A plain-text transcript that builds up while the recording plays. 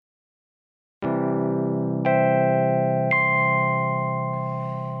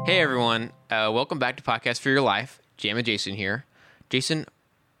Hey everyone, welcome back to Podcast for Your Life. Jam and Jason here. Jason,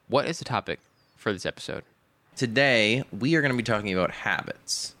 what is the topic for this episode? Today, we are going to be talking about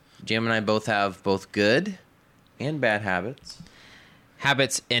habits. Jam and I both have both good and bad habits.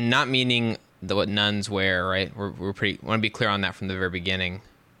 Habits, and not meaning what nuns wear, right? We're pretty want to be clear on that from the very beginning.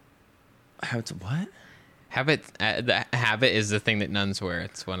 Habits of what? The habit is the thing that nuns wear.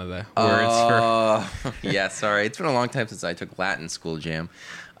 It's one of the words for. Yeah, sorry. It's been a long time since I took Latin school, Jam.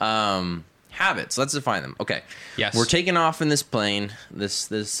 Habits. Let's define them. Okay. Yes. We're taking off in this plane, this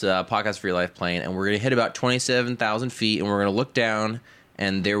Podcast for Your Life plane, and we're going to hit about 27,000 feet, and we're going to look down,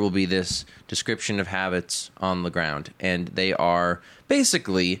 and there will be this description of habits on the ground, and they are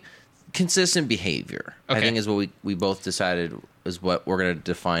basically consistent behavior. Okay. I think is what we both decided is what we're going to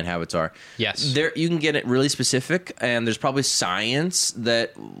define habits are. Yes. There, you can get it really specific, and there's probably science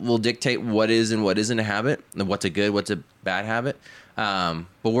that will dictate what is and what isn't a habit, and what's a good, what's a bad habit. But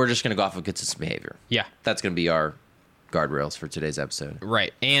we're just going to go off of consistent behavior. Yeah. That's going to be our guardrails for today's episode.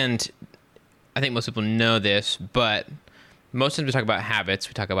 Right. And I think most people know this, but most times we talk about habits,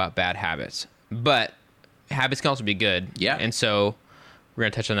 we talk about bad habits. But habits can also be good. Yeah. And so we're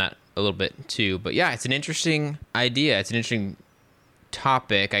going to touch on that a little bit too. But yeah, it's an interesting idea. It's an interesting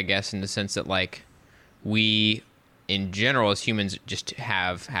topic, I guess, in the sense that, like, we, in general, as humans, just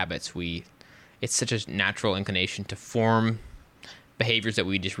have habits. It's such a natural inclination to form behaviors that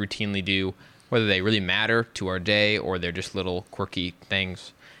we just routinely do, whether they really matter to our day or they're just little quirky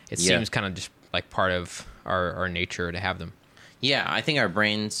things. It seems kind of just like part of our nature to have them. Yeah, I think our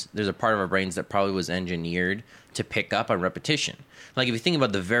brains, there's a part of our brains that probably was engineered to pick up on repetition. Like, if you think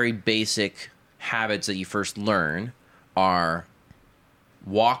about the very basic habits that you first learn are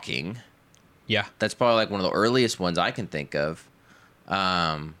walking. Yeah. That's probably like one of the earliest ones I can think of.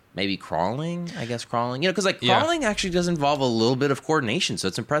 Maybe crawling, I guess crawling. You know, because like crawling actually does involve a little bit of coordination. So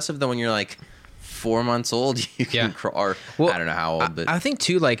it's impressive that when you're like 4 months old, you can crawl. Or I don't know how old, but I think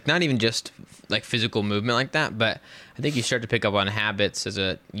too, like, not even just like physical movement like that, but I think you start to pick up on habits as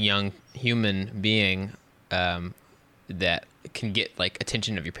a young human being that can get like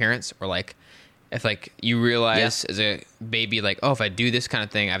attention of your parents, or like if like you realize as a baby, like, oh, if I do this kind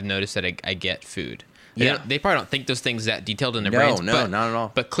of thing, I've noticed that I get food. They probably don't think those things that detailed in their brains. No, not at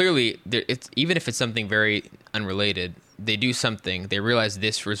all. But clearly, it's even if it's something very unrelated, they do something. They realize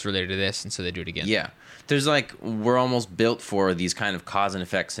this was related to this, and so they do it again. Yeah. There's like, we're almost built for these kind of cause and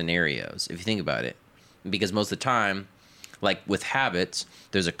effect scenarios, if you think about it. Because most of the time, like with habits,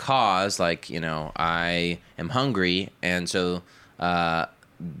 there's a cause, like, you know, I am hungry, and so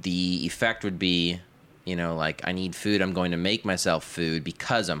the effect would be, you know, like, I need food, I'm going to make myself food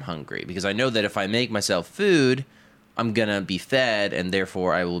because I'm hungry. Because I know that if I make myself food, I'm going to be fed, and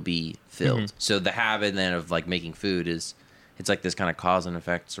therefore I will be filled. Mm-hmm. So the habit then of, like, making food is, it's like this kind of cause and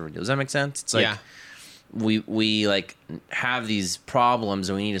effect. Does that make sense? It's like, we like have these problems,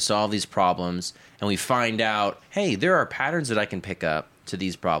 and we need to solve these problems, and we find out, hey, there are patterns that I can pick up to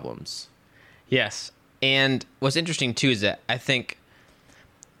these problems. Yes. And what's interesting, too, is that I think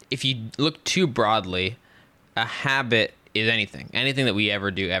if you look too broadly, a habit is anything that we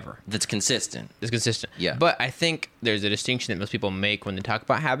ever do ever. That's consistent. It's consistent. Yeah. But I think there's a distinction that most people make when they talk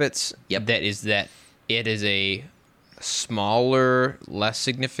about habits. Yep. That it is a smaller, less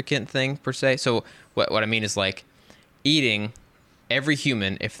significant thing, per se. So what I mean is, like, eating, every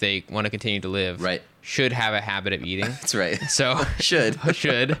human, if they want to continue to live, should have a habit of eating. That's right. So should.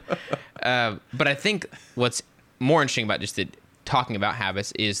 But I think what's more interesting about just talking about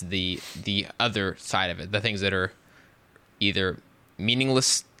habits is the other side of it, the things that are either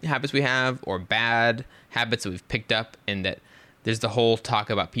meaningless habits we have or bad habits that we've picked up, and that there's the whole talk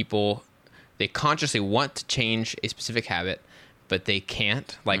about people, they consciously want to change a specific habit, but they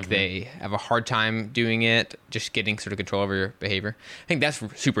can't. Like, they have a hard time doing it, just getting sort of control over your behavior. I think that's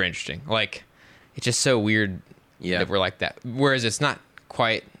super interesting. Like, it's just so weird that we're like that. Whereas it's not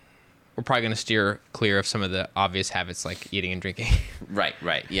quite... We're probably going to steer clear of some of the obvious habits like eating and drinking. Right,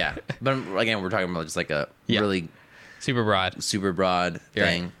 yeah. But again, we're talking about just like a really... Super broad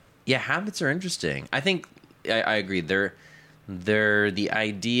thing. Right. Yeah, habits are interesting. I think, I agree. They're the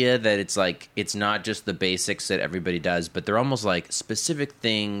idea that it's like, it's not just the basics that everybody does, but they're almost like specific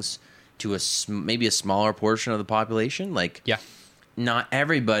things to maybe a smaller portion of the population. Like, not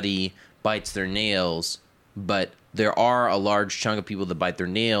everybody bites their nails, but there are a large chunk of people that bite their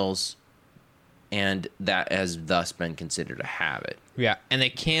nails, and that has thus been considered a habit. Yeah, and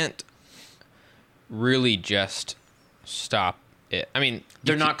they can't really just stop it. I mean,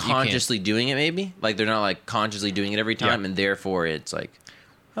 they're not consciously doing it, maybe? Like, they're not, like, consciously doing it every time, and therefore it's like,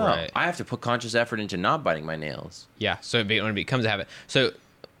 I have to put conscious effort into not biting my nails. Yeah, so when it becomes a habit. So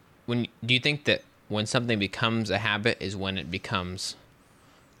do you think that when something becomes a habit is when it becomes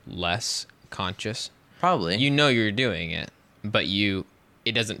less conscious? Probably. You know you're doing it, but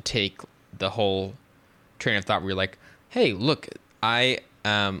it doesn't take the whole train of thought where you're like, hey, look,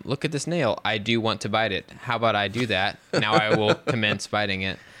 look at this nail. I do want to bite it. How about I do that? Now I will commence biting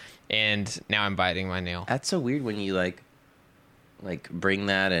it. And now I'm biting my nail. That's so weird when you like bring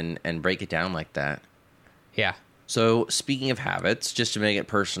that and break it down like that. Yeah. So speaking of habits, just to make it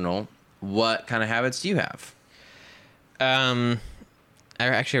personal, what kind of habits do you have? I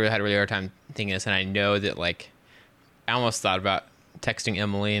actually had a really hard time thinking this, and I know that I almost thought about texting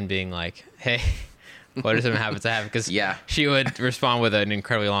Emily and being like, hey, what are some habits I have? Because she would respond with an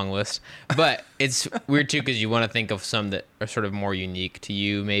incredibly long list. But it's weird, too, because you want to think of some that are sort of more unique to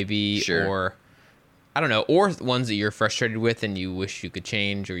you, maybe. Sure. Or, I don't know, or ones that you're frustrated with and you wish you could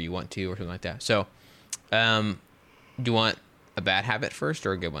change or you want to or something like that. So, do you want a bad habit first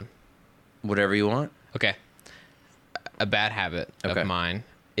or a good one? Whatever you want. Okay. A bad habit of mine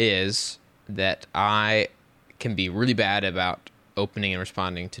is that I can be really bad about opening and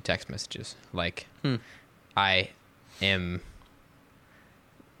responding to text messages. I am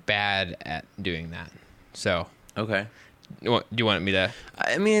bad at doing that. So, okay. Do you want me to?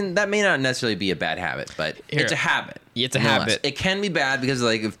 I mean, that may not necessarily be a bad habit, but it's a habit. It's a habit. It can be bad because,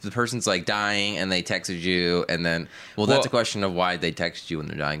 if the person's dying and they texted you, and then, that's a question of why they text you when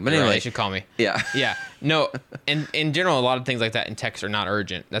they're dying. But anyway, they should call me. Yeah, yeah. No, in general, a lot of things like that in text are not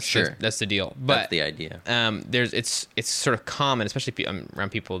urgent. That's that's the deal. But that's the idea. It's sort of common, especially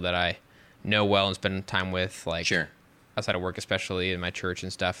around people that I know well and spend time with, outside of work, especially in my church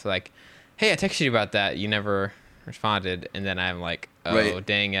and stuff. Like, hey, I texted you about that. You never responded, and then I'm like,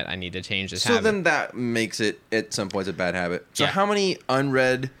 dang it, I need to change this habit. So then that makes it at some points a bad habit. So how many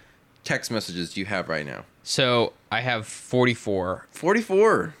unread text messages do you have right now? So I have 44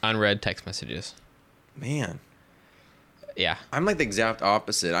 unread text messages. Man. Yeah. I'm the exact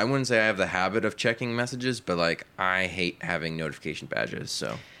opposite. I wouldn't say I have the habit of checking messages, but I hate having notification badges,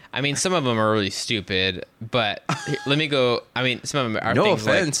 so I mean, some of them are really stupid, but let me go. I mean, some of them are no things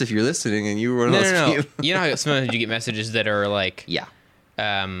offense if you're listening and you were one of those no. few. You know how sometimes you get messages that are like, your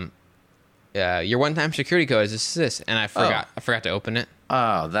one-time security code is this, and I forgot to open it.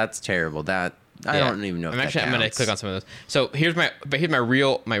 Oh, that's terrible. I don't even know. I'm going to click on some of those. So here's my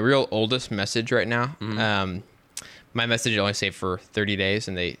real oldest message right now. Mm-hmm. My message is only saved for 30 days,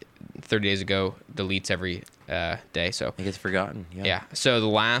 and 30 days ago deletes every day. So it gets forgotten. Yeah. So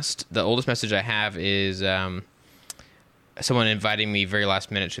the oldest message I have is someone inviting me very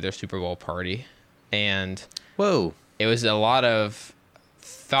last minute to their Super Bowl party, and it was a lot of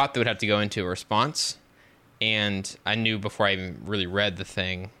thought that would have to go into a response, and I knew before I even really read the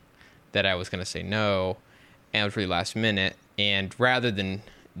thing that I was going to say no, and it was really last minute. And rather than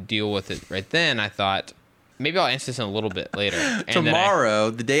deal with it right then, I thought, maybe I'll answer this in a little bit later. And tomorrow,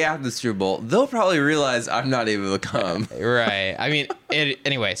 the day after the Super Bowl, they'll probably realize I'm not able to come. Right. I mean,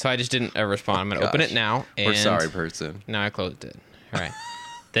 anyway, so I just didn't respond. I'm going to open it now. We're sorry, person. No, I closed it. All right.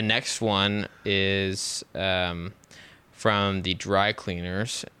 The next one is from the dry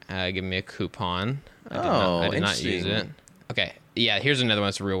cleaners. Give me a coupon. I did not use it. Okay. Yeah, here's another one.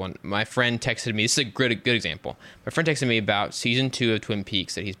 It's a real one. My friend texted me. This is a good example. My friend texted me about season 2 of Twin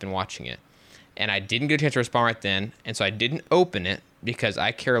Peaks that he's been watching it. And I didn't get a chance to respond right then, and so I didn't open it because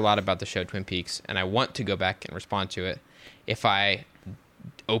I care a lot about the show Twin Peaks, and I want to go back and respond to it. If I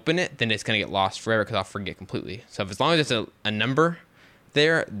open it, then it's going to get lost forever because I'll forget completely. So as long as it's a number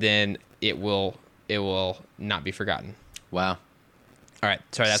there, then it will not be forgotten. Wow. All right.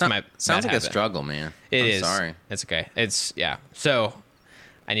 Sorry, that's my sounds like habit. A struggle, man. It I'm is. Sorry. It's okay. So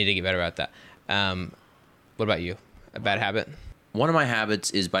I need to get better about that. What about you? A bad habit? One of my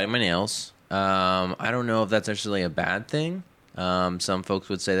habits is biting my nails. I don't know if that's actually a bad thing. Some folks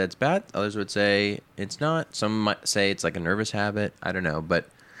would say that's bad. Others would say it's not. Some might say it's like a nervous habit. I don't know. But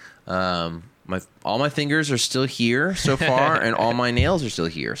all my fingers are still here so far, and all my nails are still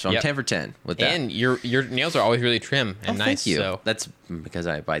here. So I'm 10 for 10 with that. And your nails are always really trim and nice. Thank you. So. That's because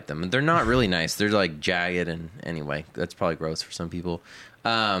I bite them. They're not really nice. They're jagged, and anyway, that's probably gross for some people.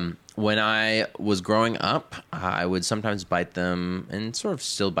 When I was growing up, I would sometimes bite them and sort of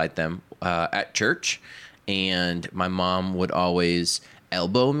still bite them at church. And my mom would always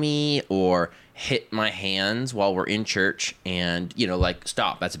elbow me or hit my hands while we're in church and,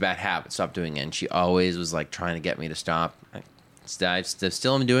 stop. That's a bad habit. Stop doing it. And she always was trying to get me to stop. I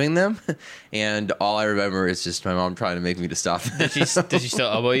still am doing them. And all I remember is just my mom trying to make me to stop. Did she still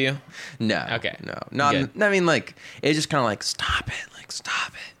elbow you? No. Okay. No. Not. Good. I mean, it's just kind of stop it.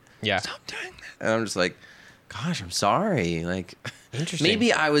 Stop it. Yeah. Stop doing that. And I'm just gosh, I'm sorry. Interesting.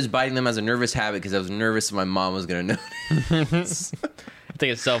 Maybe I was biting them as a nervous habit because I was nervous my mom was going to notice. I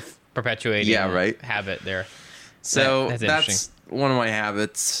think it's self-perpetuating Yeah, right. habit there. So That's that's interesting. one of my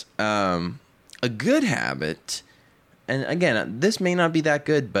habits. A good habit, and again, this may not be that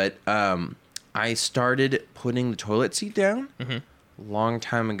good, but I started putting the toilet seat down a long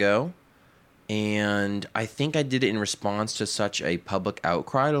time ago. And I think I did it in response to such a public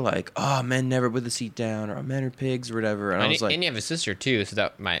outcry to like, oh, men never put the seat down, or men are pigs, or whatever. And I was like, and you have a sister too, so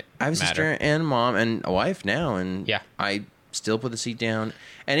that might I have a matter. sister and mom and a wife now, and Yeah. I still put the seat down.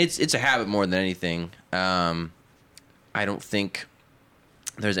 And it's a habit more than anything. I don't think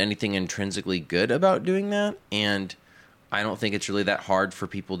there's anything intrinsically good about doing that, and I don't think it's really that hard for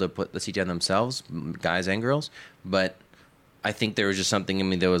people to put the seat down themselves, guys and girls. But I think there was just something in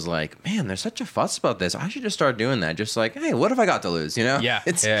me that was like, man, there's such a fuss about this. I should just start doing that. Just like, hey, what have I got to lose? You know? Yeah,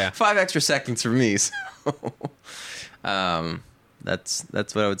 It's yeah. 5 extra seconds for me. So that's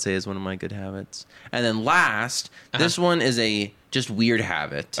what I would say is one of my good habits. And then last, this one is a just weird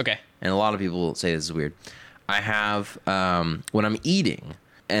habit. Okay. And a lot of people say this is weird. I have, when I'm eating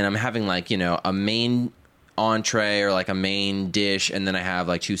and I'm having like, a main entree or like a main dish, and then I have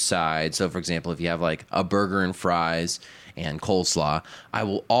like 2 sides. So for example, if you have like a burger and fries and coleslaw, I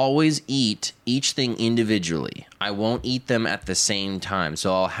will always eat each thing individually. I won't eat them at the same time.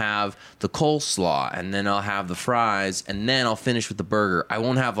 So I'll have the coleslaw, and then I'll have the fries, and then I'll finish with the burger. I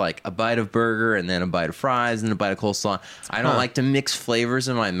won't have like a bite of burger and then a bite of fries and a bite of coleslaw. I don't like to mix flavors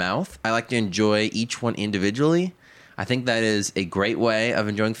in my mouth. I like to enjoy each one individually. I think that is a great way of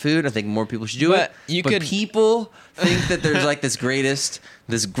enjoying food. I think more people should do But it. But people think that there's like this greatest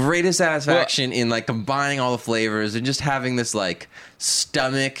satisfaction in like combining all the flavors and just having this like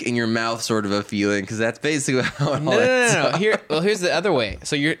stomach in your mouth sort of a feeling, because that's basically how it all ends No. up. Here's the other way.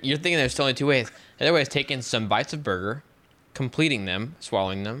 So you're thinking there's only 2 ways. The other way is taking some bites of burger, completing them,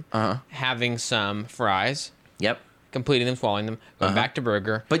 swallowing them, having some fries, Yep. completing them, swallowing them, going back to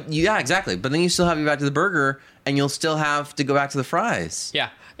burger. But yeah, exactly. But then you still have to go back to the burger, and you'll still have to go back to the fries. Yeah,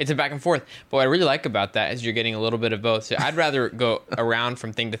 it's a back and forth. But what I really like about that is you're getting a little bit of both. So I'd rather go around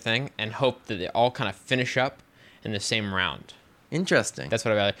from thing to thing and hope that they all kind of finish up in the same round. Interesting. That's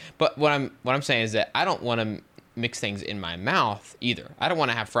what I rather. But what I'm saying is that I don't want to mix things in my mouth either. I don't want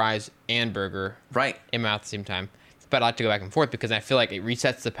to have fries and burger right. in my mouth at the same time. But I like to go back and forth because I feel like it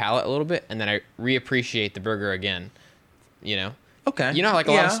resets the palate a little bit, and then I reappreciate the burger again. You know. Okay. You know, like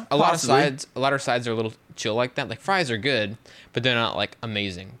a possibly. lot of sides are a little chill like that. Like fries are good, but they're not like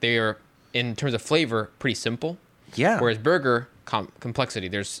amazing. They are, in terms of flavor, pretty simple. Yeah. Whereas burger complexity,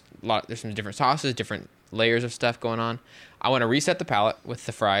 there's some different sauces, different layers of stuff going on. I want to reset the palate with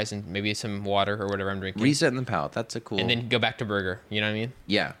the fries and maybe some water or whatever I'm drinking. Resetting the palate. That's a cool. And then go back to burger. You know what I mean?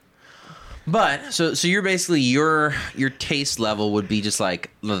 Yeah. But so you're basically your taste level would be just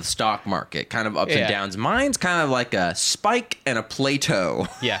like the stock market, kind of ups and downs. Mine's kind of like a spike and a plateau.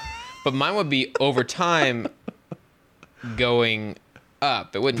 Yeah. But mine would be over time going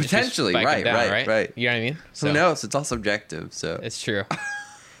up. It wouldn't Potentially, just be spiking down, right. You know what I mean? Who knows? It's all subjective. So It's true.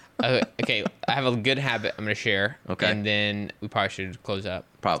 Okay, I have a good habit I'm going to share. Okay. And then we probably should close up.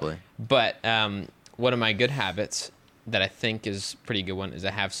 probably. But one of my good habits that I think is a pretty good one is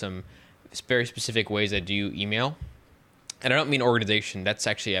I have some very specific ways I do email. And I don't mean organization. That's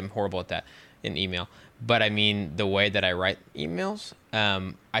actually, I'm horrible at that in email. But I mean the way that I write emails.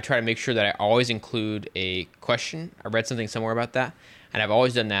 I try to make sure that I always include a question. I read something somewhere about that. And I've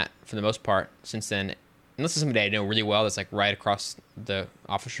always done that for the most part since then. Unless it's somebody I know really well that's like right across the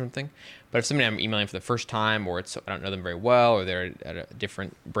office or something. But if somebody I'm emailing for the first time, or I don't know them very well, or they're at a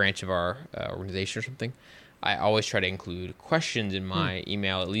different branch of our organization or something, I always try to include questions in my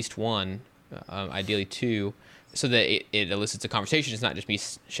email, at least one, ideally 2, so that it elicits a conversation. It's not just me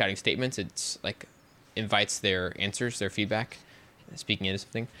shouting statements. It's like invites their answers, their feedback, speaking into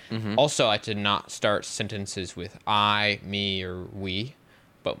something. Also, I like to not start sentences with I, me, or we,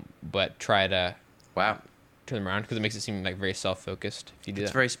 but try to turn them around because it makes it seem like very self-focused if you do It's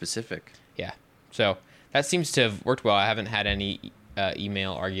that. very specific. Yeah. So that seems to have worked well. I haven't had any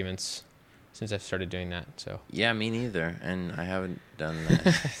email since I've started doing that. So Yeah, me neither. And I haven't done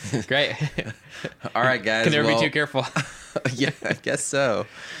that. great. All right, guys. Can never be too careful. Yeah, I guess so.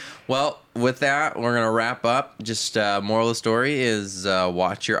 Well, with that, we're going to wrap up. Just moral of the story is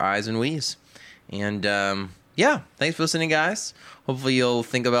watch your I's and we's. And yeah, thanks for listening, guys. Hopefully you'll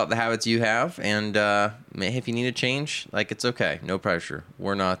think about the habits you have. And if you need to change, it's okay. No pressure.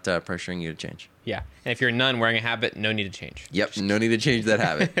 We're not pressuring you to change. Yeah. And if you're a nun wearing a habit, no need to change. Yep, no need to change that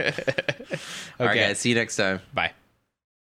habit. All right, Okay. guys. See you next time. Bye.